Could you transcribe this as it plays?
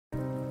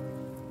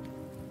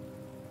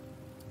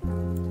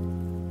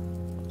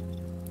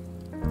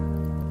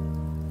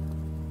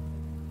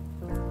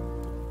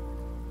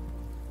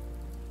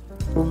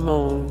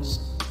Ramones.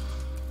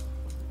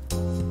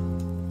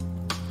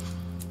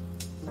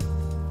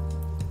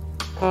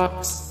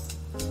 Fox.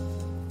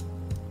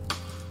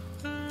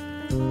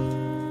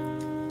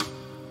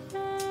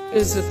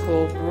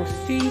 Physical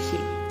graffiti.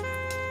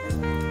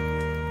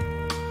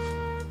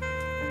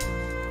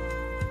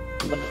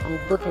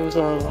 Umberto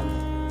Zorla.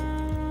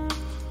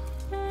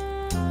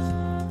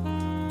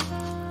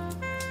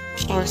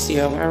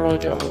 Marcio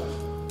Arroyo.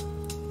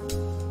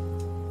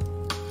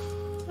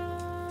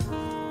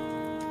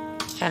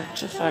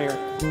 Catch a Fire.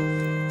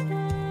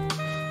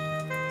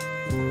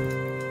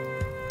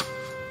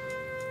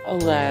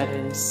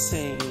 Aladdin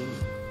Sane.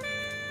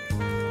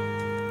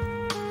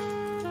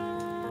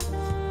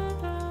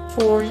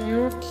 For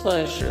Your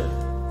Pleasure.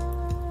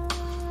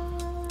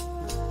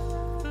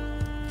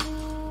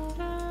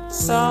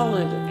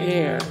 Solid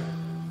Air.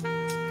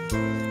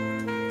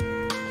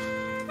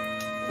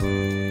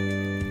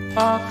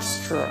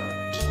 Foxtrot.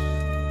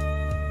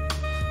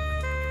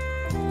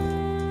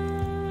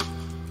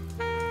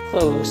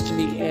 Close to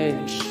the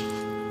Edge.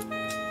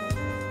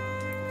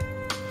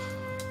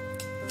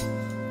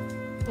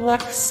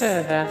 Black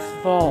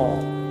Sabbath Ball.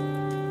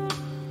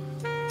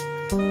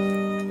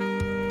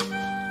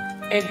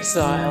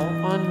 Exile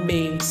on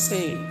Main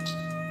Saint.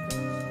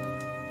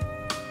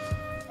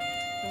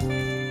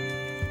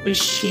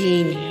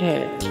 Machine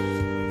Head.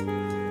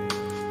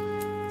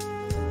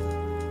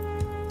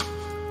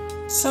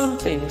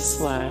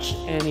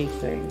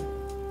 Something/anything.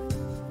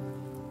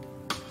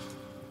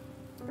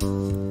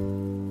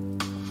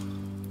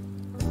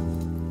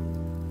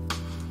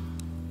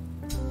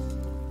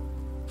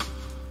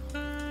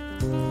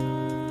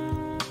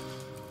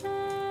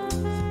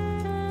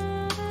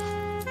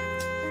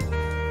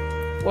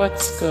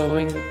 What's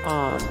going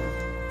on?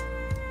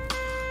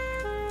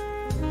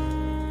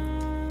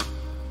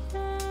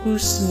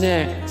 Who's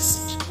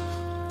next?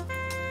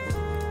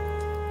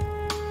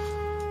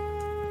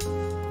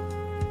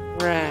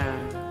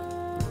 Ram.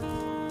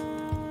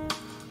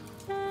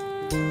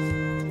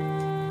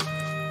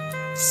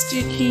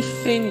 Sticky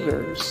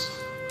Fingers.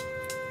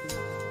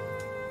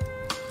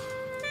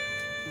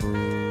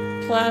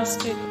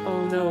 Plastic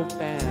Ono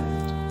Band.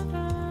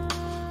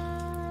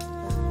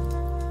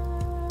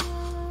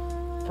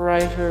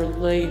 Brighter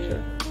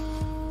Later.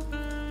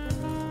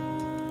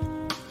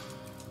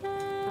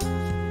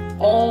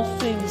 All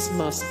Things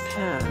Must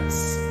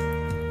Pass.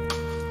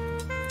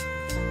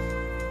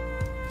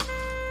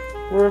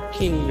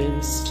 Working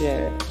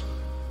Instead.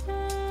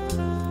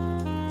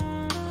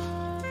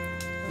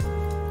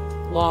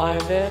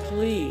 Live at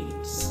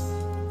Leeds.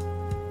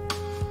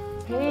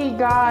 Hey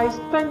guys,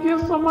 thank you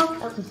so much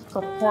for the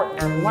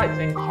support and likes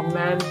and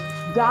comments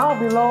down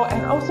below,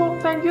 and also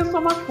thank you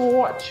so much for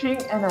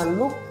watching, and I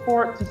look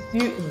forward to see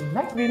you in the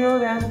next video.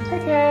 Then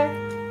take care,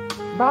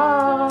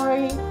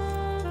 bye.